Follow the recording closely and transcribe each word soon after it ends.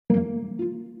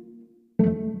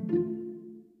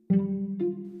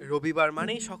রবিবার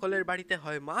মানেই সকলের বাড়িতে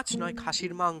হয় মাছ নয়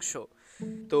খাসির মাংস।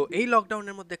 তো এই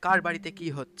লকডাউনের মধ্যে কার বাড়িতে কি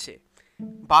হচ্ছে,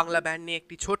 বাংলা ব্যান্ড নিয়ে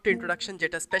একটি ছোট্ট ইন্ট্রোডাকশন,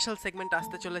 যেটা স্পেশাল সেগমেন্ট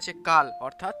আসতে চলেছে কাল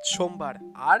অর্থাৎ সোমবার,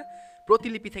 আর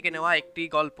প্রতিলিপি থেকে নেওয়া একটি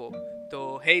গল্প। তো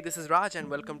হেই, this is Raj and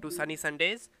welcome to Sunny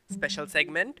Sundays special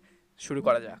segment. শুরু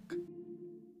করা যাক।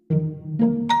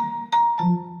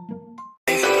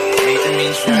 Anything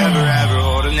means forever, ever,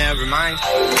 hold it, never mind.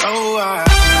 Oh,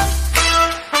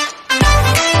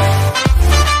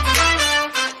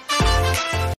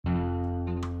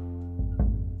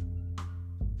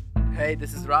 hey,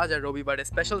 this is রাজ আর রবিবারের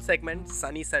স্পেশাল সেগমেন্ট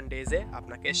সানি সানডেজে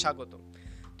আপনাকে স্বাগত।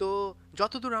 তো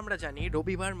যতদূর আমরা জানি,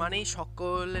 রবিবার মানেই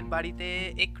সকলের বাড়িতে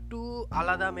একটু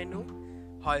আলাদা মেনু,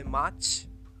 হয় মাছ,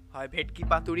 হয় ভেটকি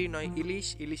পাতুরি, নয় ইলিশ,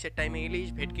 ইলিশের টাইমে ইলিশ,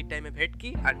 ভেটকির টাইমে ভেটকি,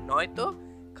 আর নয়তো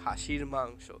খাসির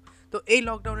মাংস। তো এই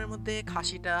লকডাউনের মধ্যে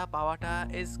খাসিটা পাওয়াটা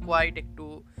ইজ কোয়াইট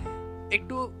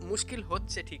একটু মুশকিল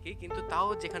হচ্ছে ঠিকই, কিন্তু তাও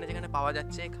যেখানে যেখানে পাওয়া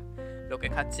যাচ্ছে লোকে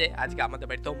খাচ্ছে। আজকে আমাদের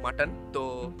বাড়িতেও মাটন, তো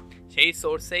সেই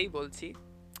সোর্সেই বলছি,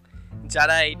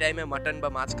 যারা এই টাইমে মাটন বা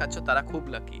মাছ খাচ্ছ তারা খুব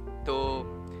লাকি। তো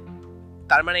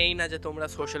তার মানে এই না যে তোমরা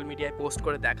সোশ্যাল মিডিয়ায় পোস্ট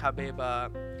করে দেখাবে বা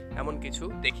এমন কিছু,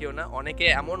 দেখিও না। অনেকে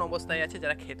এমন অবস্থায় আছে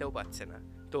যারা খেতেও পাচ্ছে না,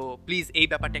 তো প্লিজ এই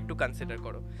ব্যাপারটা একটু কনসিডার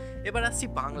করো। এবার আসছি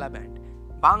বাংলা ব্যান্ড।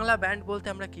 বাংলা ব্যান্ড বলতে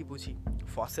আমরা কি বুঝি?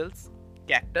 Fossils,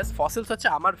 cactus. ফসিলস হচ্ছে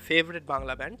আমার ফেভারিট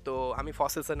বাংলা ব্যান্ড, তো আমি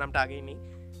ফসিলসের নামটা আগেই নিই।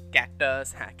 ক্যাকটাস,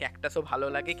 হ্যাঁ ক্যাকটাসও ভালো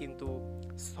লাগে, কিন্তু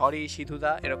সরি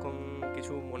সিধুদা, এরকম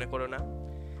কিছু মনে করো না,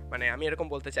 মানে আমি এরকম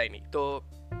বলতে চাইনি। তো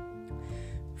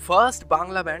ফার্স্ট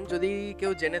বাংলা ব্যান্ড যদি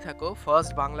কেউ জেনে থাকো,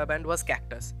 ফার্স্ট বাংলা ব্যান্ড ওয়াজ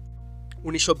ক্যাকটাস।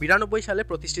 1992 সালে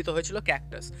প্রতিষ্ঠিত হয়েছিল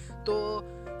ক্যাকটাস। তো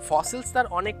ফসিলস তার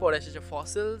অনেক পরে এসেছে।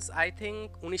 Fossils I think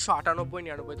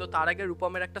 1998-99। তো তার আগে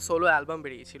রূপমের একটা সোলো অ্যালবাম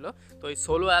বেরিয়েছিল। তো এই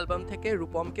সোলো অ্যালবাম থেকে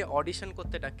রূপমকে অডিশন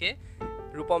করতে ডাকে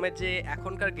রূপমের যে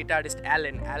এখনকার গিটারিস্ট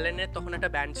অ্যালেনের তখন একটা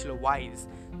ব্যান্ড ছিল ওয়াইজ।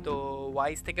 তো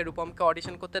ওয়াইজ থেকে রূপমকে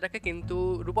অডিশন করতে ডাকে, কিন্তু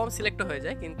রূপম সিলেক্ট হয়ে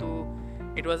যায়, কিন্তু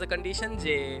ইট ওয়াজ এ কন্ডিশন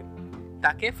যে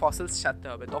তাকে ফসিলস ছাড়তে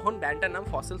হবে। তখন ব্যান্ডটার নাম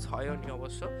ফসিলস হয়নি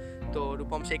অবশ্য, তো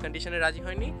রূপম সেই কন্ডিশনে রাজি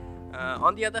হয়নি।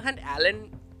 On the other hand Allen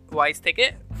wise থেকে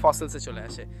ফসিলসে চলে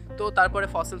আসে। তো তারপরে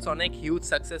ফসিলস অনেক হিউজ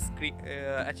সাকসেস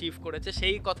অ্যাচিভ করেছে।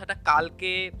 সেই কথাটা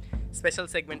কালকে স্পেশাল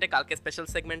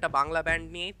সেগমেন্টটা বাংলা ব্যান্ড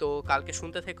নিয়েই, তো কালকে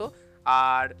শুনতে থেকো।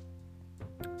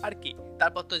 আর কি,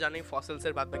 তারপর তো জানি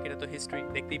ফসিলসের বাদবাকিটা তো হিস্ট্রি,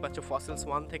 দেখতেই পাচ্ছ ফসিলস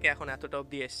 1 থেকে এখন এতটা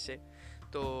অবধি এসছে।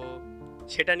 তো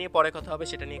সেটা নিয়ে পরে কথা হবে,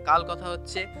 সেটা নিয়ে কাল কথা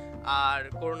হচ্ছে। আর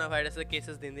করোনা ভাইরাসের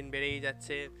কেসেস দিন দিন বেড়েই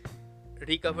যাচ্ছে,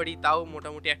 রিকভারি তাও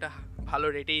মোটামুটি একটা ভালো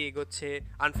রেটেই এগোচ্ছে।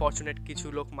 আনফর্চুনেট কিছু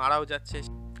লোক মারাও যাচ্ছে।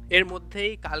 এর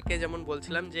মধ্যেই কালকে যেমন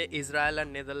বলছিলাম যে ইসরায়েল আর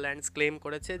নেদারল্যান্ডস ক্লেম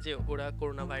করেছে যে ওরা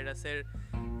করোনা ভাইরাসের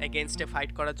এগেনস্টে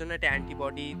ফাইট করার জন্য একটা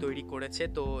অ্যান্টিবডি তৈরি করেছে।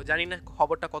 তো জানি না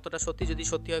খবরটা কতটা সত্যি, যদি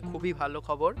সত্যি হয় খুবই ভালো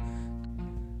খবর।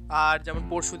 আর যেমন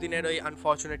পরশু দিনের ওই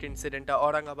আনফর্চুনেট ইনসিডেন্টটা,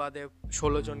 ঔরঙ্গাবাদে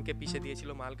 16 জনকে পিষে দিয়েছিল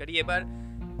মালগাড়ি। এবার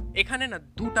এখানে না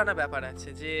দুটানা ব্যাপার আছে,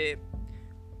 যে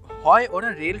হয় ওরা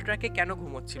রেল ট্র্যাকে কেন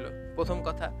ঘুমোচ্ছিল, প্রথম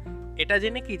কথা এটা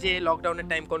জেনে কি যে লকডাউনের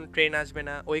টাইম কোন ট্রেন আসবে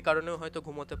না, ওই কারণেও হয়তো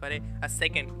ঘুমোতে পারে। আর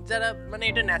সেকেন্ড, যারা মানে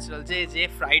এটা ন্যাচারাল, যে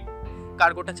ফ্রাইট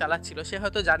কার্গোটা চালাচ্ছিল সে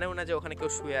হয়তো জানেও না যে ওখানে কেউ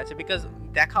শুয়ে আছে, বিকজ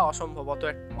দেখা অসম্ভব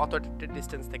অত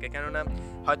ডিস্টেন্স থেকে। কেননা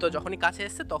হয়তো যখনই কাছে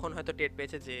এসছে তখন হয়তো টের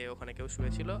পেয়েছে যে ওখানে কেউ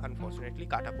শুয়েছিল, আনফর্চুনেটলি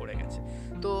কাটা পড়ে গেছে।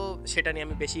 তো সেটা নিয়ে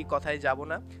আমি বেশি কথায় যাব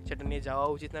না, সেটা নিয়ে যাওয়া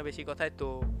উচিত না বেশি কথায়। তো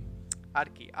আর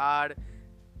কি, আর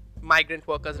মাইগ্রেন্ট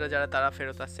ওয়ার্কার্সরা যারা, তারা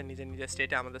ফেরত আসছে নিজের নিজের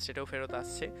স্টেটে, আমাদের স্টেটেও ফেরত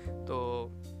আসছে। তো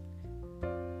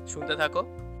শুনতে থাকো,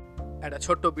 একটা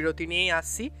ছোট্ট বিরতি নিয়েই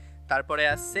আসছি। তারপরে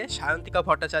আসছে সায়ন্তিকা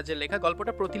ভট্টাচার্যের লেখা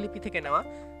গল্পটা, প্রতিলিপি থেকে নেওয়া।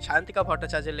 সায়ন্তিকা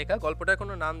ভট্টাচার্যের লেখা গল্পটার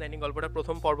কোনো নাম দেয়নি, গল্পটা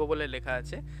প্রথম পর্ব বলে লেখা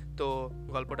আছে। তো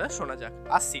গল্পটা শোনা যাক,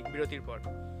 আসছি বিরতির পর।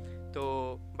 তো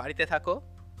বাড়িতে থাকো,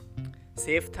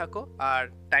 সেফ থাকো, আর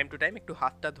টাইম টু টাইম একটু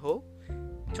হাতটা ধোও।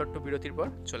 ছোট্ট বিরতির পর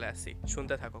চলে আসছি,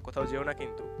 শুনতে থাকো, কোথাও যেও না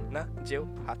কিন্তু, না যেও,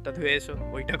 হাতটা ধুয়ে এসো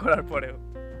ওইটা করার পরেও।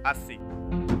 আসছি।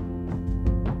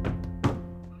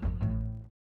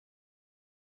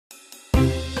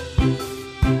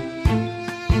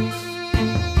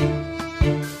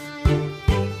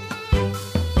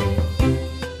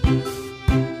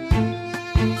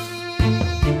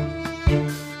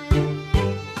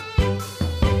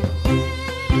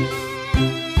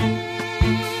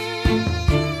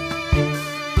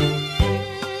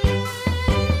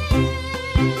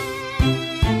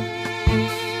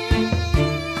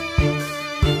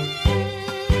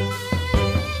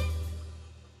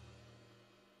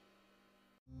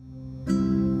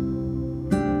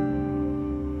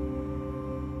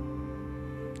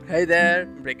 হেই দেয়ার,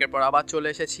 ব্রেকের পর আবার চলে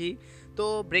এসেছি। তো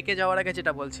ব্রেকে যাওয়ার আগে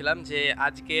যেটা বলছিলাম, যে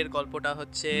আজকের গল্পটা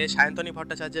হচ্ছে সায়ন্তনী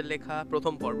ভট্টাচার্যের লেখা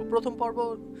প্রথম পর্ব।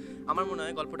 আমার মনে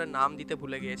হয় গল্পটার নাম দিতে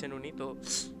ভুলে গিয়েছেন উনি, তো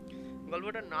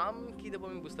গল্পটার নাম কি দেবো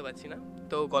আমি বুঝতে পারছি না,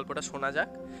 তো গল্পটা শোনা যাক।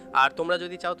 আর তোমরা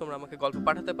যদি চাও তোমরা আমাকে গল্প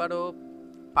পাঠাতে পারো,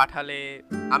 পাঠালে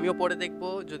আমিও পড়ে দেখবো,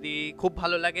 যদি খুব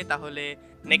ভালো লাগে তাহলে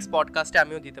নেক্সট পডকাস্টে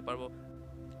আমিও দিতে পারবো।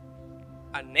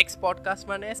 আর নেক্সট পডকাস্ট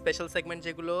মানে স্পেশাল সেগমেন্ট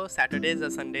যেগুলো স্যাটারডেজ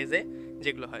আর সানডেজে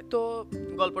যেগুলো হয়। তো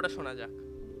গল্পটা শোনা যাক।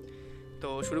 তো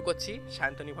শুরু করছি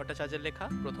সায়ন্তনী ভট্টাচার্যের লেখা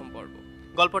প্রথম পর্ব।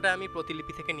 গল্পটা আমি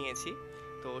প্রতিলিপি থেকে নিয়েছি,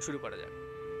 তো শুরু করা যাক।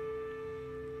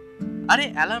 আরে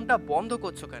অ্যালার্মটা বন্ধ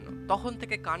করছো কেন? তখন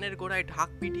থেকে কানের গোড়ায় ঢাক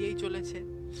পিটিয়েই চলেছে।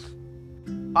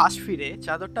 পাশ ফিরে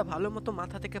চাদরটা ভালো মতো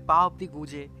মাথা থেকে পা অবধি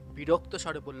গুজে বিরক্ত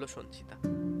স্বরে বলল সঞ্চিতা।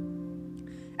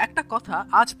 একটা কথা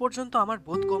আজ পর্যন্ত আমার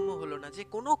বোধগম্য হলো না যে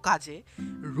কোনো কাজে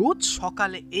রোজ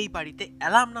সকালে এই বাড়িতে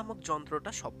অ্যালার্ম নামক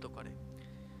যন্ত্রটা শব্দ করে।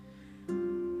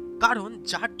 কারণ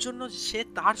যার জন্য সে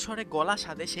তার স্বরে গলা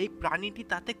সাধে সেই প্রাণীটি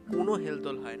তাতে কোনো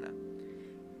হেলদোল হয় না।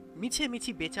 মিছে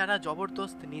মিছি বেচারা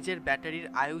জবরদস্ত নিজের ব্যাটারির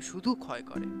আয়ু শুধু ক্ষয়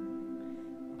করে।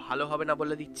 ভালো হবে না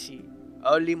বলে দিচ্ছি,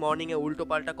 আর্লি মর্নিংয়ে উল্টো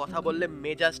পাল্টা কথা বললে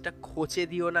মেজাজটা খোঁচে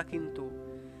দিও না কিন্তু।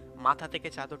 মাথা থেকে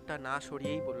চাদরটা না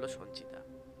সরিয়েই বলল সঞ্চিতা।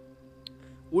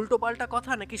 উল্টো পাল্টা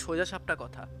কথা নাকি সোজা সাপটা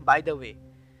কথা? বাই দ্য ওয়ে,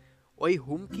 ওই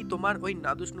হুমকি তোমার ওই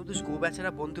নাদুস নুদুস গো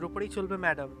বেচারা বন্ধুর ওপরেই চলবে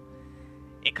ম্যাডাম।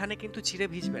 এখানে কিন্তু চিড়ে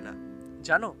ভিজবে না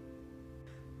জানো।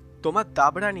 তোমার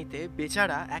দাবড়ানিতে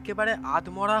বেচারা একেবারে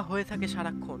আধমরা হয়ে থাকে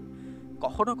সারাক্ষণ।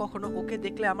 কখনো কখনো ওকে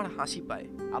দেখলে আমার হাসি পায়,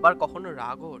 আবার কখনো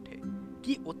রাগও ওঠে।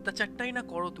 কি অত্যাচারটাই না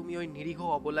করো তুমি ওই নিরীহ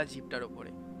অবলা জীবটার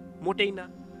ওপরে। মোটেই না,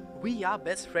 উই আর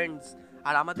বেস্ট ফ্রেন্ডস,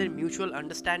 আর আমাদের মিউচুয়াল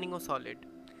আন্ডারস্ট্যান্ডিংও সলিড।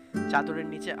 চাদরের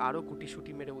নিচে আরো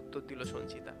গুটিসুটি মেরে উত্তর দিল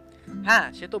সঞ্চিতা। হ্যাঁ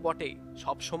সে তো বটেই,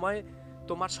 সব সময়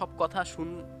তোমার সব কথা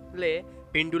শুনলে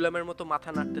পেন্ডুলামের মতো মাথা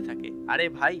নাড়তে থাকে। আরে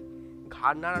ভাই,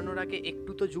 ঘাড় নাড়ানোর আগে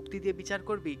একটু তো যুক্তি দিয়ে বিচার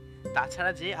করবি।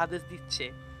 তাছাড়া যে আদেশ দিচ্ছে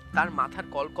তার মাথার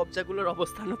কলকবজাগুলোর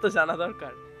অবস্থানও তো জানা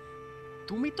দরকার।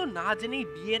 তুমি তো না জেনেই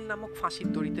বিয়ের নামক ফাঁসির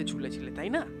দড়িতে ঝুলেছিলে, তাই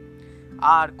না?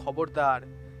 আর খবরদার,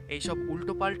 এইসব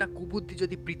উল্টোপাল্টা কুবুদ্ধি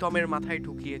যদি প্রীতমের মাথায়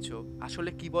ঢুকিয়েছো,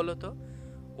 আসলে কি বলতো,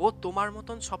 ও তোমার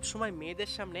মতন সবসময়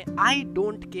মেয়েদের সামনে আই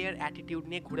ডোন্ট কেয়ার অ্যাটিটিউড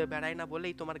নিয়ে ঘুরে বেড়ায় না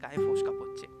বলেই তোমার গায়ে ফোসকা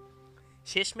পড়ছে।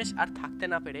 শেষমেশ আর থাকতে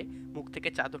না পেরে মুখ থেকে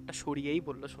চাদরটা সরিয়েই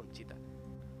বলল সঞ্চিতা।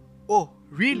 ও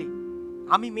রিয়েলি?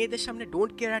 আমি মেয়েদের সামনে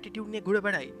ডোন্ট কেয়ার অ্যাটিটিউড নিয়ে ঘুরে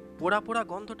বেড়াই? পোড়া পোড়া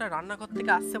গন্ধটা রান্নাঘর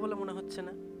থেকে আসছে বলে মনে হচ্ছে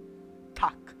না।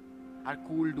 থাক, আর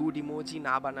কুল ডুড ইমোজি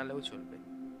না বানালেও চলবে।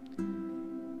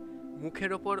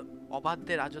 মুখের ওপর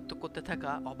অবাধ্যে রাজত্ব করতে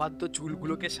থাকা অবাধ্য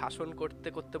চুলগুলোকে শাসন করতে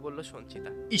করতে বলল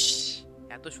সঞ্চিতা। ইস,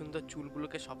 এত সুন্দর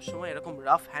চুলগুলোকে সবসময় এরকম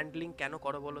রাফ হ্যান্ডলিং কেন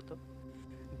করো বলো তো?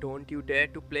 Don't you dare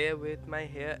to play with my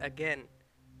hair again.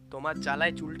 তোমার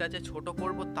জ্বালায় চুলটা যে ছোট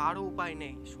করব তারও উপায়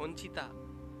নেই সঞ্চিতা।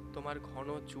 তোমার ঘন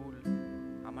চুল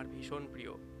আমার ভীষণ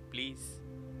প্রিয়, প্লিজ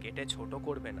কেটে ছোট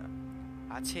করবে না।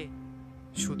 আছে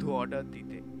শুধু অর্ডার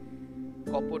দিতে,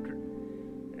 কপট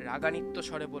রাগানিত্য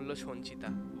স্বরে বলল সঞ্চিতা।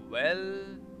 ওয়েল,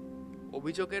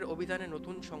 অভিযোগের অভিধানে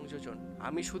নতুন সংযোজন,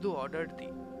 আমি শুধু অর্ডার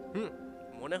দিই।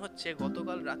 মনে হচ্ছে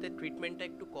গতকাল রাতে ট্রিটমেন্টটা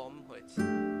একটু কম হয়েছে,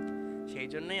 সেই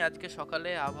জন্যই আজকে সকালে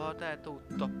আবহাওয়াটা এত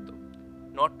উত্তপ্ত।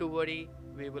 Not to worry,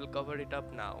 we will cover it up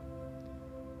now.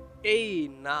 এই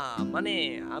না, মানে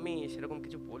আমি সেরকম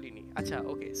কিছু বলিনি। আচ্ছা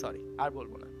ওকে, সরি, আর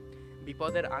বলবো না।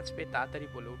 বিপদের আঁচ পেয়ে তাড়াতাড়ি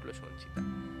বলে উঠল সঞ্চিতা।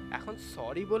 এখন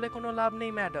সরি বলে কোনো লাভ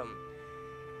নেই ম্যাডাম,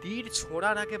 তীর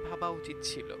ছোড়ার আগে ভাবা উচিত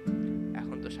ছিল।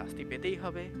 এখন তো শাস্তি পেতেই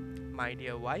হবে মাই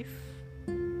ডিয়ার ওয়াইফ।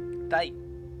 তাই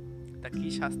তা কি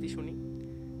শাস্তি শুনি?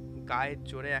 গায়ের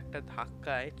জোরে একটা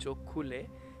ধাক্কায় চোখ খুলে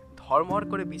ধর্মর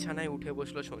করে বিছানায় উঠে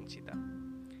বসলো সঞ্চিতা।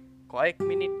 কয়েক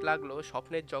মিনিট লাগলো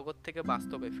স্বপ্নের জগৎ থেকে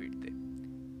বাস্তবে ফিরতে।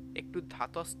 একটু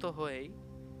ধাতস্থ হয়েই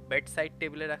বেড সাইড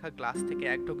টেবিলে রাখা গ্লাস থেকে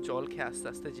এক ঢোক জল খেয়ে আস্তে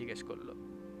আস্তে জিজ্ঞেস করলো,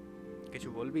 কিছু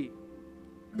বলবি?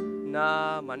 না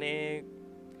মানে,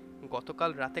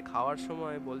 গতকাল রাতে খাওয়ার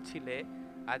সময় বলছিলে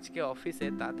আজকে অফিসে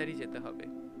তাড়াতাড়ি যেতে হবে,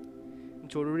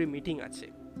 জরুরি মিটিং আছে,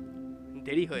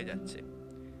 দেরি হয়ে যাচ্ছে,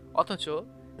 অথচ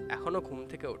এখনো ঘুম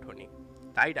থেকে ওঠোনি,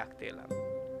 তাই ডাকতে এলাম।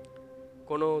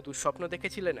 কোনো দুঃস্বপ্ন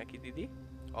দেখেছিলে নাকি দিদি?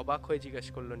 অবাক হয়ে জিজ্ঞেস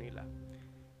করলো নীলা।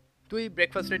 তুই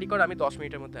ব্রেকফাস্ট রেডি কর, আমি 10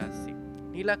 মিনিটের মধ্যে আসছি।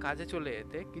 নীলা কাজে চলে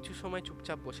যেতে কিছু সময়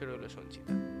চুপচাপ বসে রইল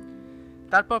সঞ্চিতা।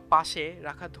 তারপর পাশে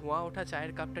রাখা ধোঁয়া ওঠা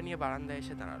চায়ের কাপটা নিয়ে বারান্দায়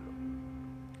এসে দাঁড়ালো।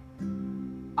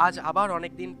 আজ আবার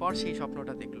অনেকদিন পর সেই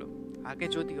স্বপ্নটা দেখলো। আগে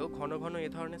যদিও ঘন ঘন এ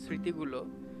ধরনের স্মৃতিগুলো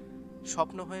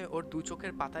স্বপ্ন হয়ে ওর দু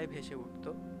চোখের পাতায় ভেসে উঠত,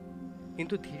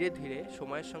 কিন্তু ধীরে ধীরে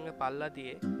সময়ের সঙ্গে পাল্লা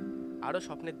দিয়ে আরও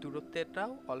স্বপ্নের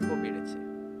দূরত্বটাও অল্প বেড়েছে।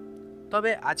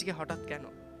 তবে আজকে হঠাৎ কেন?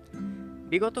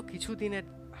 বিগত কিছু দিনের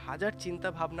হাজার চিন্তা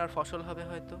ভাবনার ফসল হবে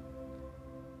হয়তো।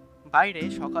 বাইরে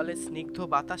সকালে স্নিগ্ধ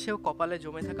বাতাসেও কপালে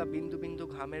জমে থাকা বিন্দু বিন্দু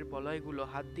ঘামের বলয়গুলো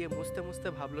হাত দিয়ে মুছতে মুছতে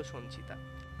ভাবলো সঞ্চিতা।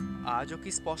 আজও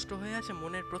কি স্পষ্ট হয়ে আছে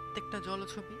মনের প্রত্যেকটা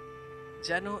জলছবি?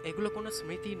 যেন এগুলো কোনো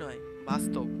স্মৃতি নয়,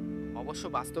 বাস্তব। অবশ্য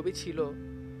বাস্তবই ছিল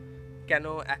কেন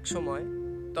এক সময়,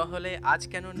 তাহলে আজ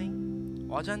কেন নেই?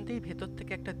 অজান্তেই ভেতর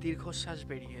থেকে একটা দীর্ঘশ্বাস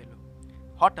বেরিয়ে এলো।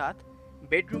 হঠাৎ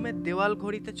বেডরুমের দেওয়াল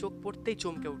ঘড়িতে চোখ পড়তেই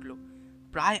চমকে উঠল।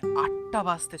 প্রায় 8টা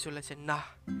বাজতে চলেছে। না,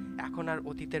 এখন আর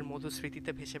অতীতের মধুর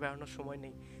স্মৃতিতে ভেসে বেড়ানোর সময়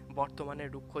নেই, বর্তমানের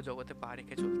রুক্ষ জগতে পা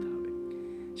রেখে চলতে হবে।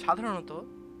 সাধারণত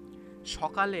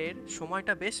সকালের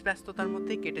সময়টা বেশ ব্যস্ততার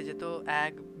মধ্যেই কেটে যেত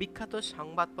এক বিখ্যাত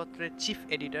সংবাদপত্রের চিফ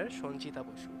এডিটর সঞ্চিতা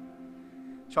বসু।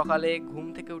 সকালে ঘুম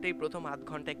থেকে উঠেই প্রথম আধ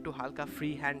ঘন্টা একটু হালকা ফ্রি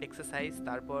হ্যান্ড এক্সারসাইজ,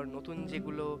 তারপর নতুন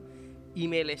যেগুলো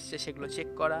ইমেল এসছে সেগুলো চেক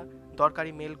করা,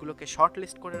 দরকারি মেলগুলোকে শর্ট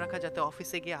লিস্ট করে রাখা যাতে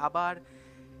অফিসে গিয়ে আবার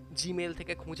জিমেল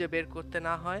থেকে খুঁজে বের করতে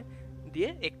না হয়, দিয়ে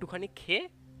একটুখানি খেয়ে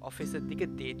অফিসের দিকে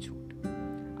দিয়ে ছুট।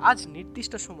 আজ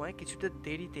নির্দিষ্ট সময় কিছুটা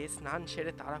দেরিতে স্নান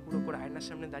সেরে তাড়াহুড়ো করে আয়নার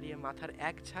সামনে দাঁড়িয়ে মাথার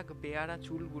এক ঝাঁক বেয়ারা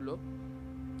চুলগুলো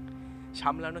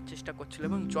সামলানোর চেষ্টা করছিল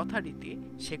এবং যথারীতি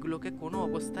সেগুলোকে কোনো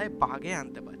অবস্থায় বাগে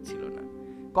আনতে পারছিল না।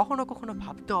 কখনো কখনো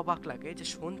ভাবতে অবাক লাগে যে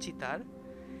সঞ্চিতার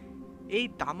এই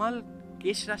দামাল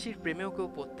কেশ রাশির প্রেমেও কেউ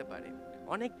পড়তে পারে।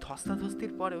 অনেক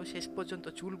ধস্তাধস্তির পরেও শেষ পর্যন্ত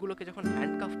চুলগুলোকে যখন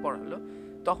হ্যান্ডকাফ পরালো,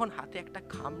 তখন হাতে একটা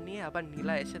খাম নিয়ে আবার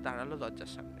নীলা এসে দাঁড়ালো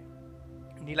দরজার সামনে।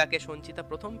 নীলাকে সঞ্চিতা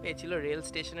প্রথম পেয়েছিল রেল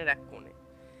স্টেশনের এক কোণে,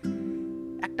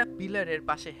 একটা পিলারের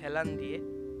পাশে হেলান দিয়ে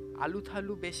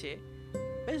আলুথালু বেশে,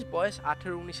 বেশ বয়স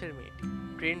 18-19-এর মেয়েটি।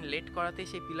 ট্রেন লেট করাতেই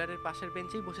সেই পিলারের পাশের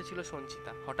বেঞ্চেই বসেছিল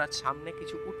সঞ্চিতা। হঠাৎ সামনে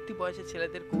কিছু উঠতি বয়সে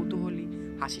ছেলেদের কৌতূহলী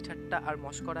হাসি ঠাট্টা আর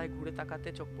মস্করায় ঘুরে তাকাতে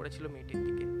চোখ পড়েছিল মেয়েটির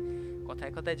দিকে।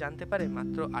 কথায় কথায় জানতে পারে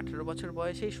মাত্র 18 বছর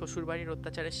বয়সেই শ্বশুরবাড়ির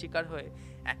অত্যাচারের শিকার হয়ে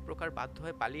এক প্রকার বাধ্য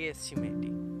হয়ে পালিয়ে এসেছি মেয়েটি।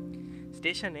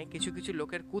 স্টেশনে কিছু কিছু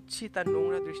লোকের কুৎসি তার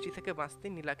নোংরা দৃষ্টি থেকে বাঁচতে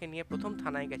নীলাকে নিয়ে প্রথম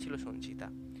থানায় গেছিল সঞ্চিতা।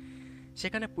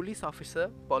 সেখানে পুলিশ অফিসার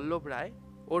পল্লব রায়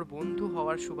ওর বন্ধু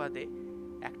হওয়ার সুবাদে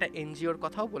একটা এনজিওর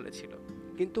কথাও বলেছিল,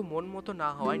 কিন্তু মন মতো না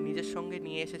হওয়ায় নিজের সঙ্গে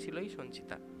নিয়ে এসেছিল এই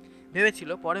সঞ্চিতা। ভেবেছিল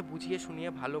পরে বুঝিয়ে শুনিয়ে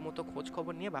ভালো মতো খোঁজ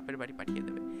খবর নিয়ে বাপের বাড়ি পাঠিয়ে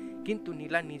দেবে, কিন্তু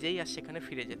নীলা নিজেই আর সেখানে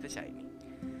ফিরে যেতে চায়নি।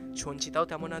 সঞ্চিতাও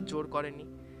তেমন আর জোর করেনি,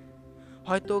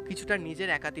 হয়তো কিছুটা নিজের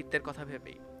একাকিত্বের কথা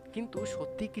ভেবেই। কিন্তু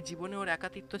সত্যি কি জীবনে ওর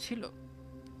একাকিত্ব ছিল?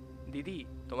 দিদি,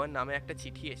 তোমার নামে একটা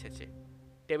চিঠি এসেছে,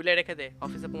 টেবিলে রেখে দে,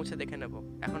 অফিসে পৌঁছে দেখে নেব,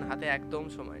 এখন হাতে একদম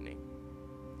সময় নেই।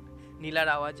 নীলার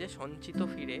আওয়াজে সঞ্চিত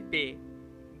ফিরে পেয়ে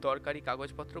দরকারি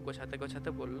কাগজপত্র গোছাতে গোছাতে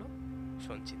বলল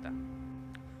সঞ্চিতা।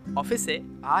 অফিসে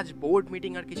আজ বোর্ড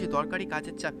মিটিং আর কিছু দরকারি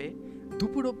কাজের চাপে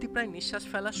দুপুর অবধি প্রায় নিঃশ্বাস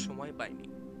ফেলার সময় পাইনি।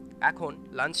 এখন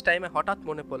লাঞ্চ টাইমে হঠাৎ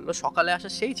মনে পড়লো সকালে আসা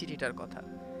সেই চিঠিটার কথা।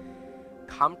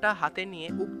 খামটা হাতে নিয়ে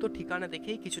উক্ত ঠিকানা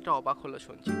দেখেই কিছুটা অবাক হলো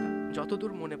সঞ্চিতা।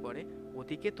 যতদূর মনে পড়ে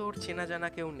ওদিকে তো ওর চেনা জানা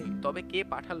কেউ নেই, তবে কে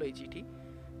পাঠালো এই চিঠি?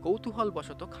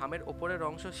 কৌতূহলবশত খামের ওপরের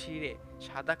অংশ ছিঁড়ে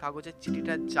সাদা কাগজের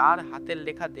চিঠিটা যার হাতের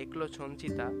লেখা দেখলো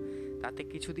সঞ্চিতা, তাতে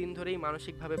কিছুদিন ধরেই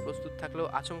মানসিকভাবে প্রস্তুত থাকলেও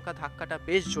আচমকা ধাক্কাটা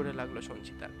বেশ জোরে লাগলো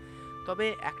সঞ্চিতার। তবে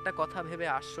একটা কথা ভেবে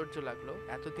আশ্চর্য লাগলো,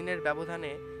 এতদিনের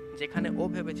ব্যবধানে যেখানে ও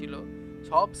ভেবেছিল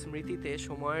সব স্মৃতিতে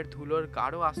সময়ের ধুলোর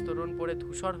গাঢ় আস্তরণ পড়ে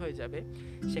ধূসর হয়ে যাবে,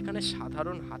 সেখানে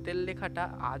সাধারণ হাতের লেখাটা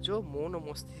আজও মন ও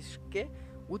মস্তিষ্কে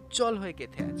উজ্জ্বল হয়ে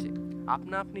গেঁথে আছে।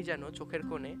 আপনা আপনি যেন চোখের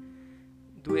কোণে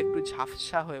দু একটু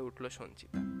ঝাপসা হয়ে উঠল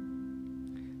সঞ্চিতা।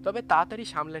 তবে তাড়াতাড়ি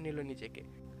সামলে নিল নিজেকে।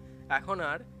 এখন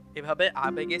আর এভাবে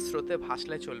আবেগের স্রোতে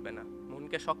ভাসলে চলবে না,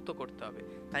 মনকে শক্ত করতে হবে।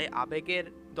 তাই আবেগের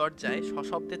দরজায়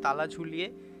সশব্দে তালা ঝুলিয়ে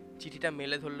চিঠিটা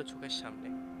মেলে ধরল চোখের সামনে।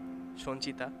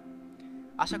 সঞ্চিতা,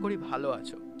 আশা করি ভালো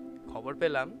আছো। খবর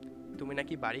পেলাম তুমি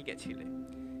নাকি বাড়ি গেছিলে,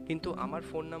 কিন্তু আমার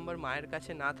ফোন নাম্বার মায়ের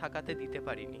কাছে না থাকাতে দিতে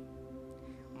পারিনি।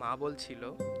 মা বলছিল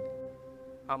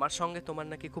আমার সঙ্গে তোমার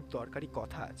নাকি খুব দরকারি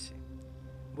কথা আছে।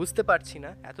 বুঝতে পারছি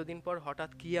না এতদিন পর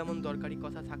হঠাৎ কি এমন দরকারি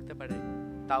কথা থাকতে পারে,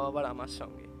 তাও আবার আমার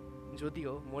সঙ্গে।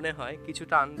 যদিও মনে হয়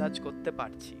কিছুটা আন্দাজ করতে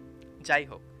পারছি। যাই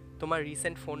হোক, তোমার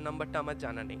রিসেন্ট ফোন নাম্বারটা আমার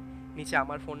জানা নেই, নিচে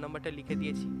আমার ফোন নাম্বারটা লিখে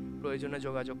দিয়েছি, প্রয়োজনে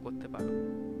যোগাযোগ করতে পারো।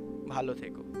 ভালো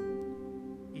থেকো।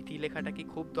 ইতি লেখাটা কি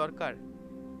খুব দরকার?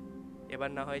 এবার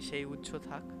না হয় সেই উচ্চ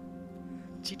থাক।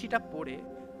 চিঠিটা পড়ে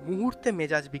মুহূর্তে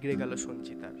মেজাজ বিগড়ে গেল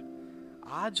সঞ্চিতার।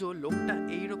 আজও লোকটা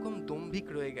এইরকম দম্ভিক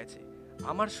রয়ে গেছে।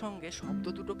 আমার সঙ্গে শব্দ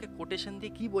দুটোকে কোটেশন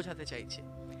দিয়ে কি বোঝাতে চাইছে?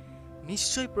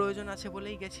 নিশ্চয়ই প্রয়োজন আছে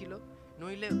বলেই গেছিল,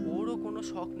 নইলে ওরও কোনো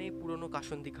শখ নেই পুরনো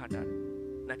কাসন্দি ঘাটার।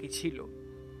 নাকি ছিল?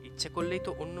 ইচ্ছে করলেই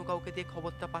তো অন্য কাউকে দিয়ে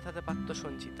খবরটা পাঠাতে পারত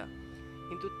সঞ্চিতা,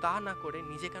 কিন্তু তা না করে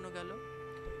নিজে কেন গেল?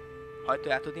 হয়তো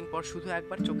এতদিন পর শুধু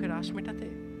একবার চোখের আশ মেটাতে।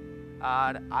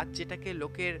 আর আজ যেটাকে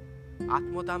লোকের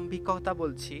আত্মদাম্ভিকতা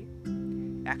বলছি,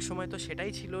 একসময় তো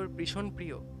সেটাই ছিল ওর ভীষণ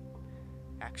প্রিয়।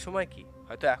 একসময় কি,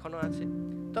 হয়তো এখনো আছে।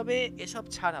 তবে এসব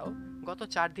ছাড়াও গত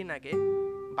 4 দিন আগে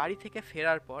বাড়ি থেকে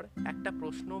ফেরার পর একটা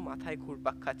প্রশ্ন মাথায়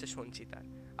ঘুরপাক খাচ্ছে সঞ্চিতার,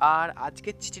 আর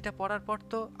আজকের চিঠিটা পড়ার পর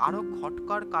তো আরো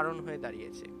খটকার কারণ হয়ে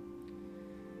দাঁড়িয়েছে।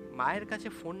 মায়ের কাছে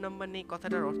ফোন নাম্বার নেই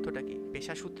কথাটার অর্থটা কি?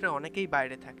 পেশা সূত্রে অনেকেই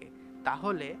বাইরে থাকে,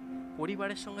 তাহলে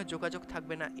পরিবারের সঙ্গে যোগাযোগ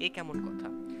থাকবে না, এ কেমন কথা?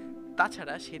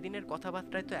 তাছাড়া সেদিনের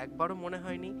কথাবার্তায় তো একবারও মনে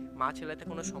হয়নি মা ছেলেতে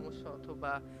কোনো সমস্যা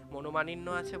অথবা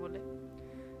মনোমালিন্য আছে বলে।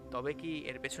 তবে কি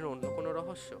এর পেছনে অন্য কোনো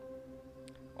রহস্য?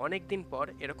 অনেক দিন পর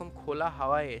এরকম খোলা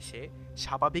হাওয়ায় এসে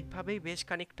স্বাভাবিকভাবেই বেশ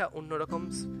খানিকটা অন্যরকম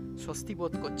স্বস্তি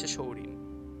বোধ করছে সৌরিন।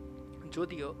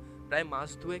 যদিও প্রায়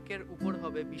মাস দুয়েকের উপর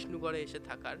হবে বিষ্ণুগড়ে এসে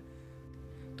থাকার,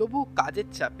 তবু কাজের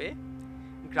চাপে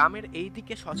গ্রামের এই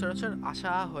দিকে সচরাচর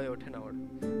আসা হয়ে ওঠে না ওর।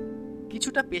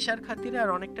 কিছুটা পেশার খাতিরে আর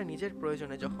অনেকটা নিজের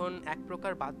প্রয়োজনে যখন এক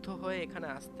প্রকার বাধ্য হয়ে এখানে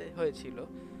আসতে হয়েছিল,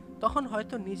 তখন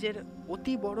হয়তো নিজের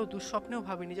অতি বড় দুঃস্বপ্নেও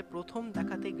ভাবিনি যে প্রথম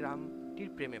দেখাতেই গ্রামটির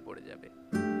প্রেমে পড়ে যাবে।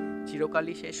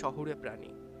 চিরকালই সে শহুরে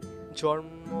প্রাণী,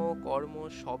 জন্ম কর্ম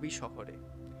সবই শহরে।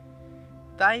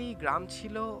 তাই গ্রাম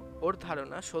ছিল ওর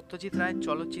ধারণা সত্যজিৎ রায়ের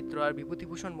চলচ্চিত্র আর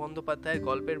বিভূতিভূষণ বন্দ্যোপাধ্যায়ের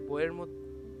গল্পের বইয়ের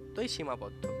মতোই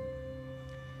সীমাবদ্ধ।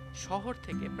 শহর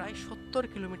থেকে প্রায় 70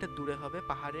 কিলোমিটার দূরে হবে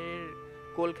পাহাড়ের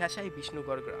কোল ঘেঁষাই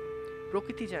বিষ্ণুগড় গ্রাম।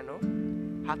 প্রকৃতি যেন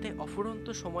হাতে অফুরন্ত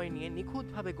সময় নিয়ে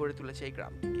নিখুঁতভাবে গড়ে তুলেছে এই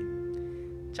গ্রামটিকে।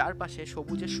 চারপাশে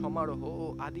সবুজের সমারোহ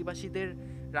ও আদিবাসীদের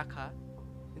রাখা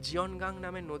জিয়নগাং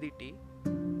নামের নদীটি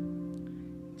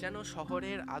যেন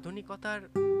শহরের আধুনিকতার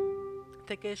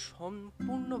থেকে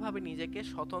সম্পূর্ণভাবে নিজেকে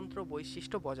স্বতন্ত্র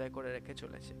বৈশিষ্ট্য বজায় করে রেখে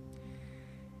চলেছে।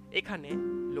 এখানে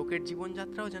লোকের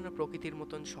জীবনযাত্রাও যেন প্রকৃতির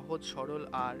মতন সহজ সরল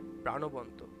আর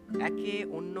প্রাণবন্ত। একে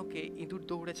অন্যকে ইঁদুর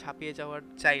দৌড়ে ছাপিয়ে যাওয়ার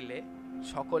চাইলে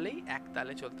সকলেই এক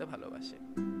তালে চলতে ভালোবাসে।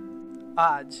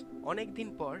 আজ অনেক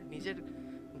দিন পর নিজের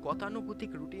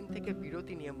গতানুগতিক রুটিন থেকে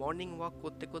বিরতি নিয়ে মর্নিং ওয়াক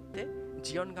করতে করতে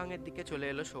জিয়নগাংয়ের দিকে চলে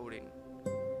এলো সৌরিন।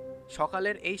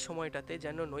 সকালের এই সময়টাতে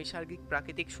যেন নৈসর্গিক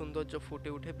প্রাকৃতিক সৌন্দর্য ফুটে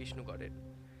উঠে বিষ্ণুগড়ের।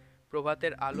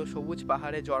 প্রভাতের আলো সবুজ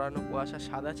পাহাড়ে জড়ানো কুয়াশা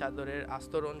সাদা চাদরের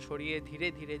আস্তরণ সরিয়ে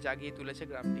ধীরে ধীরে জাগিয়ে তুলেছে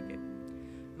গ্রামটিকে।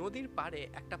 নদীর পাড়ে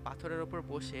একটা পাথরের ওপর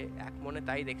বসে এক মনে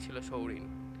তাই দেখছিল সৌরিন।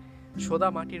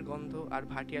 সোদা মাটির গন্ধ আর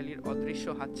ভাটিয়ালির অদৃশ্য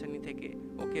হাতছানি থেকে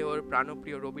ওকে ওর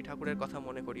প্রাণপ্রিয় রবি ঠাকুরের কথা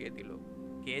মনে করিয়ে দিল।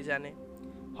 কে জানে,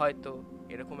 হয়তো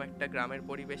এরকম একটা গ্রামের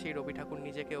পরিবেশেই রবি ঠাকুর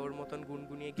নিজেকে ওর মতন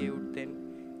গুনগুনিয়ে গেয়ে উঠতেন,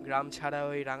 গ্রাম ছাড়া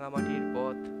ওই রাঙামাটির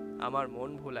পথ আমার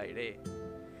মন ভোলায় রে।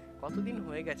 কতদিন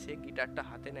হয়ে গেছে গিটারটা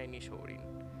হাতে নেয়নি সৌরিন,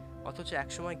 অথচ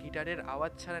একসময় গিটারের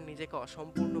আওয়াজ ছাড়া নিজেকে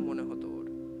অসম্পূর্ণ মনে হতো ওর।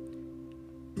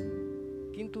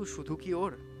 কিন্তু শুধু কি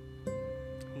ওর?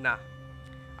 না,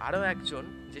 আরও একজন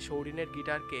যে সৌরিনের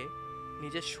গিটারকে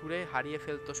নিজের সুরে হারিয়ে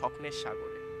ফেলতো স্বপ্নের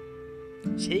সাগরে।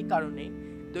 সেই কারণেই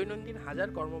দৈনন্দিন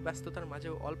হাজার কর্মব্যস্ততার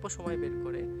মাঝেও অল্প সময় বের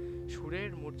করে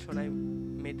সুরের মূর্ছনায়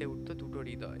মেতে উঠত দুটো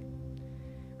হৃদয়।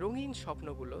 রঙিন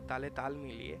স্বপ্নগুলো তালে তাল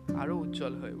মিলিয়ে আরও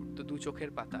উজ্জ্বল হয়ে উঠত দু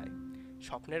চোখের পাতায়।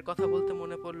 স্বপ্নের কথা বলতে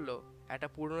মনে পড়ল একটা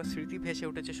পুরনো স্মৃতি ভেসে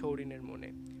উঠেছে সৌরিনের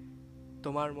মনে।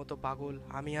 তোমার মতো পাগল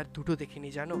আমি আর দুটো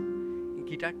দেখিনি জানো,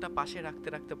 গিটারটা পাশে রাখতে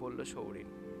রাখতে বলল সৌরিন।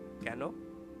 কেন?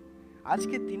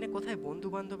 আজকের দিনে কোথায় বন্ধু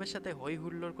বান্ধবের সাথে হই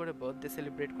হুল্লোড় করে বার্থডে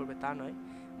সেলিব্রেট করবে তা নয়,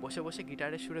 বসে বসে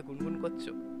গিটারের সুরে গুনগুন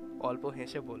করছো? অল্প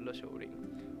হেসে বলল সৌরিন।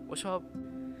 ওসব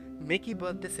মেকি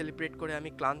বার্থডে সেলিব্রেট করে আমি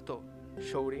ক্লান্ত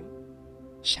সৌরিন।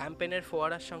 শ্যাম্পেনের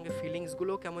ফোয়ারার সঙ্গে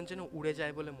ফিলিংসগুলোও কেমন যেন উড়ে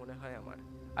যায় বলে মনে হয় আমার।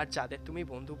 আর যাদের তুমি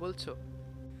বন্ধু বলছো,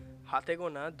 হাতে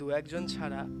গোনা দু একজন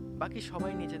ছাড়া বাকি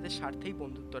সবাই নিজেদের স্বার্থেই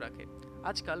বন্ধুত্ব রাখে।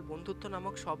 আজকাল বন্ধুত্ব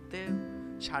নামক শব্দে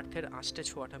স্বার্থের আঁচটে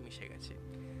ছোঁয়াটা মিশে গেছে।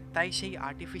 তাই সেই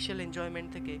আর্টিফিশিয়াল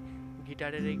এনজয়মেন্ট থেকে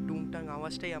গিটারের এই টুংটাং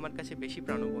আওয়াজটাই আমার কাছে বেশি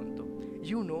প্রাণবন্ত।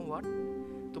 ইউ নো হোয়াট,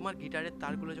 তোমার গিটারের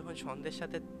তারগুলো যখন ছন্দের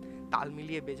সাথে তাল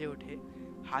মিলিয়ে বেজে ওঠে,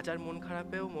 হাজার মন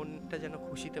খারাপেও মনটা যেন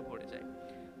খুশিতে ভরে যায়।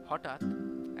 হঠাৎ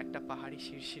একটা পাহাড়ি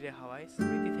শিরশিরে হাওয়ায়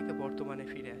স্মৃতি থেকে বর্তমানে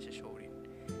ফিরে আসে সৌরিন।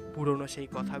 পুরনো সেই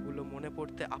কথাগুলো মনে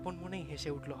পড়তে আপন মনেই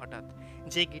হেসে উঠল হঠাৎ।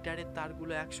 যে গিটারের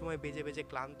তারগুলো একসময় বেজে বেজে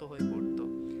ক্লান্ত হয়ে পড়ত,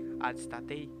 আজ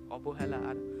তাতেই অবহেলা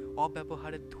আর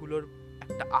অব্যবহারের ধুলোর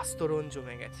একটা আস্তরণ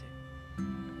জমে গেছে।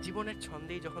 জীবনের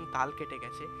ছন্দেই যখন তাল কেটে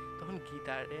গেছে, তখন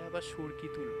গিটারে আবার সুর কি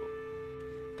তুলব?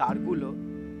 তারগুলো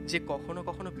যে কখনো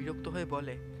কখনো বিরক্ত হয়ে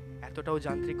বলে, এতটাও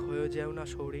যান্ত্রিক হয়েও যেও না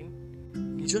সৌরিন।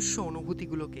 নিজস্ব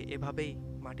অনুভূতিগুলোকে এভাবেই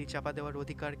মাটি চাপা দেওয়ার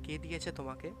অধিকার কে দিয়েছে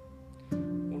তোমাকে?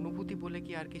 অনুভূতি বলে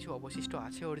কি আর কিছু অবশিষ্ট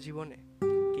আছে ওর জীবনে?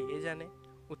 কে জানে।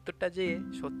 উত্তরটা যে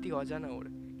সত্যি অজানা ওর।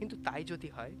 কিন্তু তাই যদি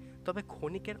হয়, তবে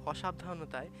ক্ষণিকের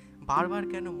অসাবধানতায় বারবার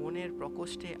কেন মনের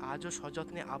প্রকোষ্ঠে আজও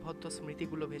সযত্নে আবদ্ধ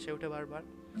স্মৃতিগুলো ভেসে ওঠে বারবার?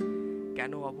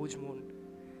 কেন অবুঝ মন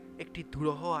একটি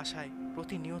দুরূহ আশায়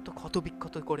প্রতিনিয়ত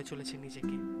ক্ষতবিক্ষত করে চলেছে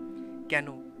নিজেকে? কেন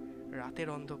রাতের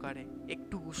অন্ধকারে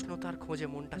একটু উষ্ণতার খোঁজে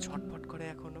মনটা ছটফট করে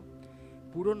এখনো?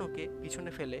 পুরনোকে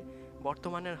পিছনে ফেলে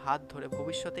বর্তমানের হাত ধরে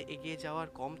ভবিষ্যতে এগিয়ে যাওয়ার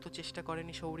কম তো চেষ্টা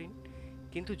করেনি সৌরিন।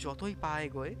 কিন্তু যতই পা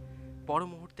এগোয়, পর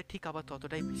মুহূর্তে ঠিক আবার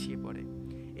ততটাই পিছিয়ে পড়ে।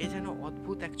 এ যেন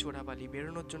অদ্ভুত এক চোরাবালি,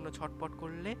 বেরোনোর জন্য ছটপট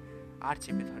করলে আর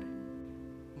চেপে ধরে।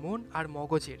 মন আর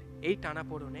মগজের এই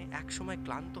টানাপোড়েনে একসময়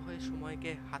ক্লান্ত হয়ে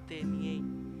সময়কে হাতে নিয়েই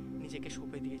নিজেকে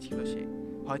সঁপে দিয়েছিল সে।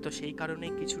 হয়তো সেই কারণে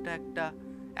কিছুটা একটা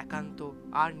একান্ত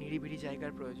আর নিরিবিলি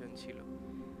জায়গার প্রয়োজন ছিল।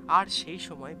 আর সেই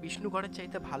সময় বিষ্ণুগড়ের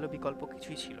চাইতে ভালো বিকল্প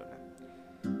কিছুই ছিল না।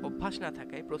 অভ্যাস না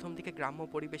থাকায় প্রথম দিকে গ্রাম্য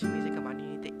পরিবেশে নিজেকে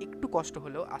মানিয়ে নিতে একটু কষ্ট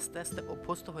হলেও আস্তে আস্তে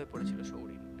অভ্যস্ত হয়ে পড়েছিল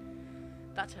সৌরিন।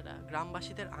 তাছাড়া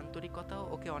গ্রামবাসীদের আন্তরিকতাও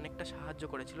ওকে অনেকটা সাহায্য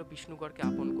করেছিল বিষ্ণুগড়কে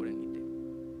আপন করে নিতে।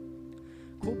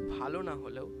 খুব ভালো না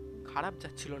হলেও খারাপ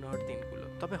যাচ্ছিল না ওর দিনগুলো।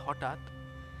 তবে হঠাৎ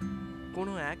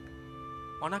কোনো এক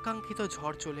অনাকাঙ্ক্ষিত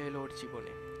ঝড় চলে এলো ওর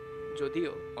জীবনে।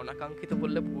 যদিও অনাকাঙ্ক্ষিত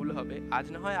বললে ভুল হবে, আজ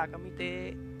না হয় আগামীতে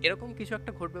এরকম কিছু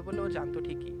একটা ঘটবে বলে ও জানতো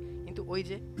ঠিকই, কিন্তু ওই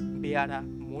যে বেয়ারা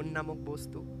মন নামক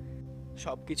বস্তু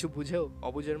সব কিছু বুঝেও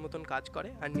অবুঝের মতন কাজ করে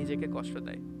আর নিজেকে কষ্ট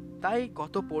দেয়। তাই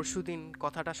গত পরশুদিন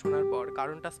কথাটা শোনার পর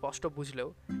কারণটা স্পষ্ট বুঝলেও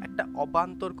একটা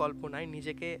অবান্তর কল্পনায়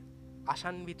নিজেকে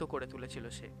আশান্বিত করে তুলেছিল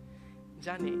সে।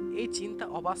 জানে এই চিন্তা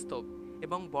অবাস্তব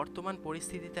এবং বর্তমান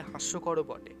পরিস্থিতিতে হাস্যকরও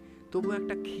বটে, তবু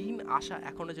একটা ক্ষীণ আশা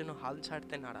এখনো যেন হাল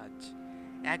ছাড়তে নারাজ।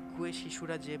 একগুঁয়ে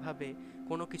শিশুরা যেভাবে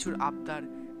কোনো কিছুর আবদার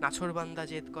নাছোড়বান্দা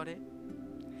জেদ করে,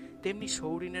 তেমনি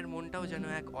সৌরিনের মনটাও যেন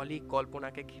এক অলীক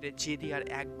কল্পনাকে ঘিরে জেদি আর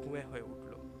একগুঁয়ে হয়ে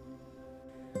উঠল।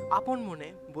 আপন মনে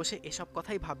বসে এসব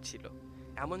কথাই ভাবছিল,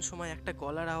 এমন সময় একটা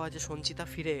গলার আওয়াজে সঞ্চিতা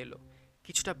ফিরে এলো।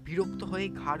 কিছুটা বিরক্ত হয়েই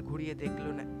ঘাড় ঘুরিয়ে দেখল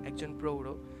না একজন প্রৌঢ়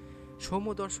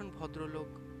সৌম্যদর্শন ভদ্রলোক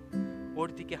ওর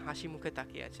দিকে হাসি মুখে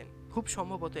তাকিয়ে আছেন। খুব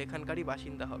সম্ভবত এখানকারই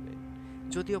বাসিন্দা হবে,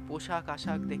 যদিও পোশাক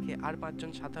আশাক দেখে আর 5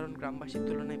 জন সাধারণ গ্রামবাসীর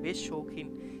তুলনায় বেশ শৌখিন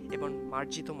এবং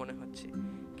মার্জিত মনে হচ্ছে।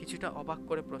 কিছুটা অবাক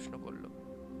করে প্রশ্ন করল,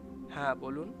 হ্যাঁ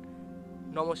বলুন।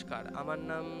 নমস্কার, আমার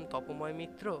নাম তপময়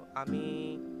মিত্র। আমি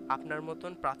আপনার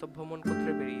মতন প্রাতঃভ্রমণ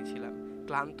করতে বেরিয়েছিলাম।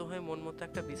 ক্লান্ত হয়ে মন মতো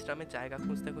একটা বিশ্রামের জায়গা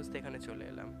খুঁজতে খুঁজতে এখানে চলে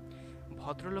এলাম।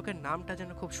 ভদ্রলোকের নামটা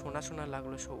যেন খুব শোনা শোনা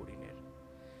লাগলো সৌরিনের।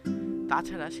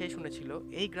 তাছাড়া সে শুনেছিল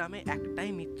এই গ্রামে একটাই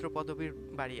মিত্র পদবীর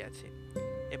বাড়ি আছে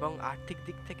এবং আর্থিক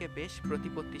দিক থেকে বেশ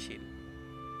প্রতিপত্তিশীল।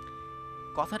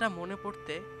 কথাটা মনে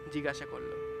পড়তে জিজ্ঞাসা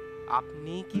করলো,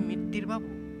 আপনি কি মিত্তির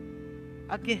বাবু?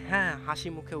 আগে হ্যাঁ, হাসি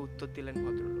মুখে উত্তর দিলেন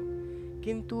ভদ্রলোক।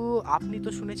 কিন্তু আপনি তো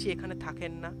শুনেছি এখানে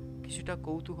থাকেন না? কিছুটা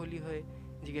কৌতূহলী হয়ে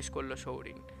জিজ্ঞেস করলো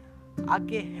সৌরিন।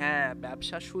 আগে হ্যাঁ,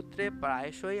 ব্যবসার সূত্রে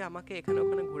প্রায়শই আমাকে এখানে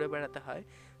ওখানে ঘুরে বেড়াতে হয়,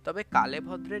 তবে কালে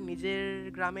ভদ্রে নিজের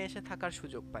গ্রামে এসে থাকার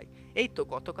সুযোগ পাই। এই তো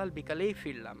গতকাল বিকালেই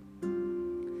ফিরলাম।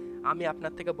 আমি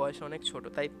আপনার থেকে বয়সে অনেক ছোট,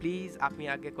 তাই প্লিজ আপনি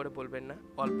আগে করে বলবেন না,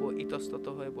 অল্প ইতস্তত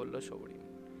হয়ে বলল সৌরিন।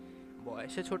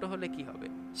 বয়সে ছোট হলে কি হবে,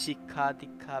 শিক্ষা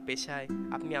দীক্ষা পেশায়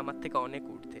আপনি আমার থেকে অনেক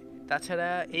ঊর্ধ্বে। তাছাড়া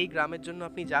এই গ্রামের জন্য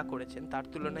আপনি যা করেছেন তার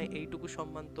তুলনায় এইটুকু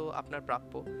সম্মান তো আপনার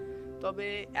প্রাপ্য। তবে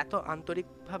এত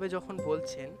আন্তরিকভাবে যখন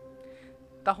বলছেন,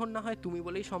 তখন না হয় তুমি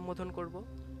বলেই সম্বোধন করব,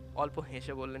 অল্প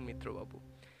হেসে বললেন মিত্রবাবু।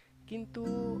 কিন্তু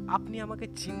আপনি আমাকে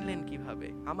চিনলেন কিভাবে?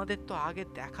 আমাদের তো আগে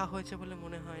দেখা হয়েছে বলে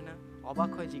মনে হয় না। অবাক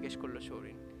হয়ে জিজ্ঞেস করলো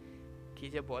সৌরিন। কি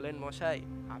যে বলেন মশাই,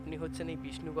 আপনি হচ্ছেন এই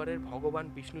বিষ্ণুগড়ের ভগবান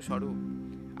বিষ্ণু স্বরূপ।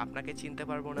 আপনাকে চিনতে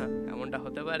পারবো না এমনটা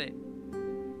হতে পারে?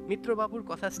 মিত্রবাবুর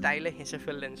কথা স্টাইলে হেসে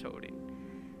ফেললেন সৌরিন।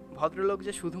 ভদ্রলোক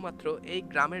যে শুধুমাত্র এই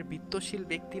গ্রামের বিত্তশীল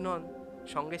ব্যক্তি নন,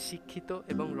 সঙ্গে শিক্ষিত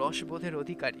এবং রসবোধের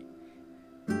অধিকারী,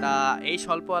 তা এই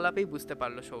স্বল্প আলাপেই বুঝতে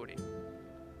পারলো সৌরিন।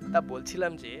 তা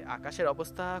বলছিলাম যে আকাশের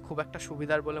অবস্থা খুব একটা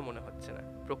সুবিধার বলে মনে হচ্ছে না।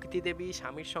 প্রকৃতি দেবী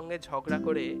স্বামীর সঙ্গে ঝগড়া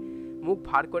করে মুখ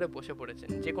ভার করে বসে পড়েছেন,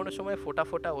 যে কোনো সময় ফোঁটা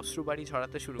ফোঁটা অশ্রুবাড়ি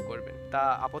ঝরাতে শুরু করবেন। তা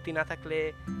আপত্তি না থাকলে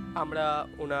আমরা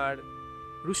ওনার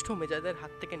রুষ্ট মেজাজের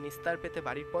হাত থেকে নিস্তার পেতে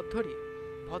বাড়ির পথ ধরি।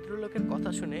 ভদ্রলোকের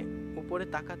কথা শুনে উপরে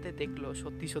তাকাতে দেখলো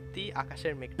সত্যি সত্যি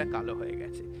আকাশের মেঘটা কালো হয়ে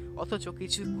গেছে, অথচ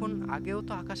কিছুক্ষণ আগেও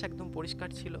তো আকাশ একদম পরিষ্কার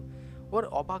ছিল। ওর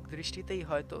অবাক দৃষ্টিতেই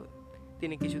হয়তো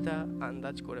তিনি কিছুটা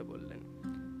আন্দাজ করে বললেন,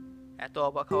 এত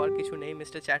অবাক হওয়ার কিছু নেই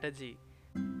মিস্টার চ্যাটার্জি।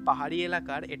 পাহাড়ি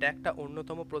এলাকার এটা একটা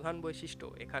অন্যতম প্রধান বৈশিষ্ট্য।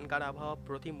 এখানকার আবহাওয়া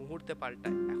প্রতি মুহূর্তে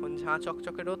পাল্টায়। এখন ঝাঁ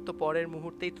চকচকে রোদ, তো পরের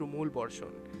মুহূর্তেই তুমুল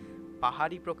বর্ষণ।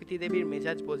 পাহাড়ি প্রকৃতি দেবীর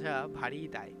মেজাজ বোঝা ভারীই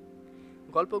দায়।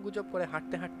 গল্প গুজব করে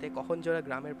হাঁটতে হাঁটতে কখন জোড়া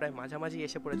গ্রামের প্রায় মাঝামাঝি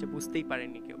এসে পড়েছে বুঝতেই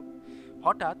পারেননি কেউ।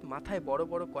 হঠাৎ মাথায় বড়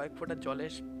বড় কয়েক ফোঁটা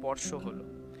জলের স্পর্শ হলো।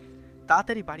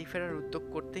 তাড়াতাড়ি বাড়ি ফেরার উদ্যোগ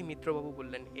করতেই মিত্রবাবু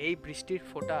বললেন, এই বৃষ্টির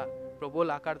ফোঁটা প্রবল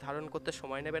আকার ধারণ করতে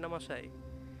সময় নেবে না মশাই?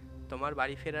 তোমার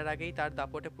বাড়ি ফেরার আগেই তার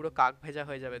দাপটে পুরো কাক ভেজা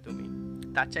হয়ে যাবে তুমি।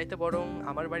 তার চাইতে বরং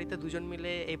আমার বাড়িতে দুজন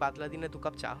মিলে এই বাদলা দিনে 2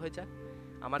 কাপ চা হয়ে যাক।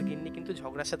 আমার গিন্নি কিন্তু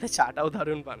ঝগড়ার সাথে চাটাও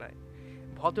দারুণ বানায়।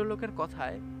 ভদ্রলোকের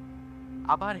কথায়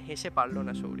আবার হেসে পারল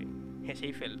না সৌরিন,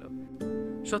 হেসেই ফেলল।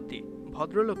 সত্যি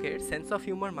ভদ্রলোকের সেন্স অফ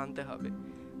হিউমার মানতে হবে।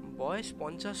 বয়স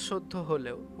 50 সদ্য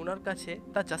হলেও ওনার কাছে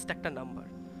তা জাস্ট একটা নাম্বার।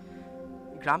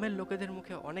 গ্রামের লোকেদের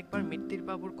মুখে অনেকবার মিত্তির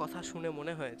বাবুর কথা শুনে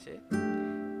মনে হয়েছে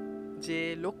যে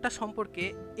লোকটা সম্পর্কে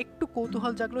একটু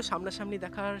কৌতূহল জাগলো, সামনাসামনি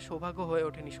দেখার সৌভাগ্য হয়ে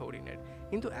ওঠেনি সৌরিনের।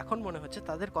 কিন্তু এখন মনে হচ্ছে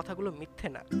তাদের কথাগুলো মিথ্যে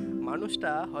না।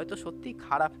 মানুষটা হয়তো সত্যিই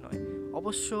খারাপ নয়,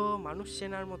 অবশ্য মানুষ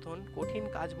চেনার মতন কঠিন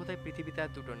কাজ বোধহয় পৃথিবীতে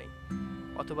আর দুটো নেই।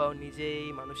 অথবা ও নিজেই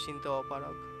মানুষ চিনতে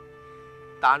অপারগ।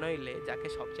 তা নইলে যাকে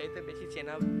সবচাইতে বেশি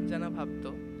চেনা জানা ভাবতো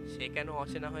সে কেন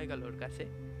অচেনা হয়ে গেল ওর কাছে?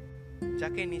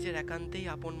 যাকে নিজের একান্তেই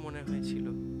আপন মনে হয়েছিল,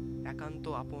 একান্ত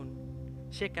আপন,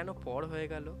 সে কেন পর হয়ে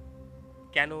গেল?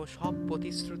 কেন সব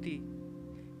প্রতিশ্রুতি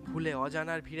ভুলে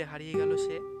অজানার ভিড়ে হারিয়ে গেল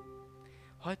সে?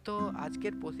 হয়তো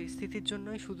আজকের পরিস্থিতির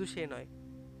জন্যই শুধু সে নয়,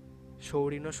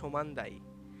 সৌরিনও সমান দায়ী।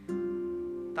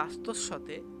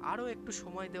 তাস্তস্বতে আরও একটু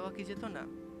সময় দেওয়া কি যেত না?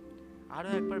 আরও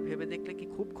একবার ভেবে দেখলে কি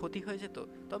খুব ক্ষতি হয়ে যেত?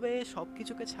 তবে সব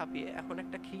কিছুকে ছাপিয়ে এখন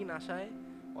একটা ক্ষীণ আশায়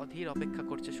অধীর অপেক্ষা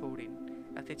করছে সৌরিন,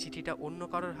 যাতে চিঠিটা অন্য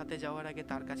কারোর হাতে যাওয়ার আগে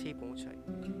তার কাছেই পৌঁছায়।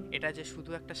 এটা যে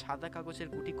শুধু একটা সাদা কাগজের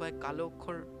গুটি কয়েক কালো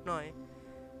অক্ষর নয়,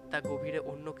 তা গভীরে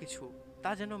অন্য কিছু,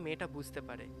 তা যেন মেয়েটা বুঝতে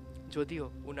পারে। যদিও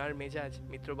উনার মেজাজ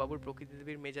মিত্রবাবুর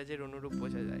প্রকৃতিদেবীর মেজাজের অনুরূপ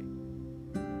বোঝা যায়,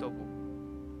 তবু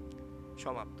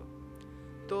সমাপ্ত।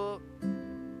 তো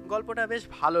গল্পটা বেশ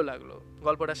ভালো লাগলো।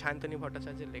 গল্পটা সায়ন্তনী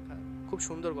ভট্টাচার্যের লেখা, খুব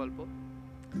সুন্দর গল্প।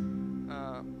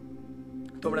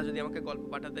 তোমরা যদি আমাকে গল্প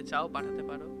পাঠাতে চাও পাঠাতে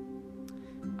পারো।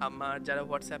 আমার যারা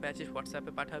হোয়াটসঅ্যাপে আছিস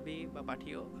হোয়াটসঅ্যাপে পাঠাবি বা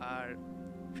পাঠিও। আর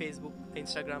ফেসবুক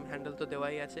ইনস্টাগ্রাম হ্যান্ডেল তো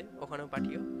দেওয়াই আছে, ওখানেও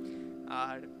পাঠিও।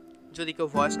 আর যদি কেউ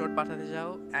ভয়েস নোট পাঠাতে চাও,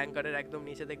 অ্যাঙ্কারের একদম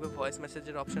নিচে দেখবে ভয়েস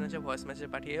মেসেজের অপশন আছে, ভয়েস মেসেজ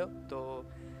পাঠিয়েও। তো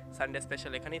সানডে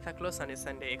স্পেশাল এখানেই থাকলো,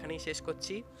 সানডে এখানেই শেষ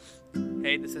করছি।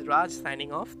 হেই, this is Raj signing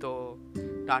off. তো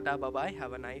টাটা, বাবাই,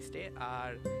 হ্যাভ আ নাইস ডে।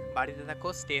 আর বাড়িতে থাকো,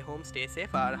 স্টে হোম, স্টে সেফ।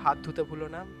 আর হাত ধুতে ভুলো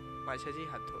না, মাঝে মাঝেই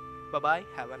হাত ধো। বাবাই,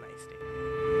 হ্যাভ আ নাইস ডে।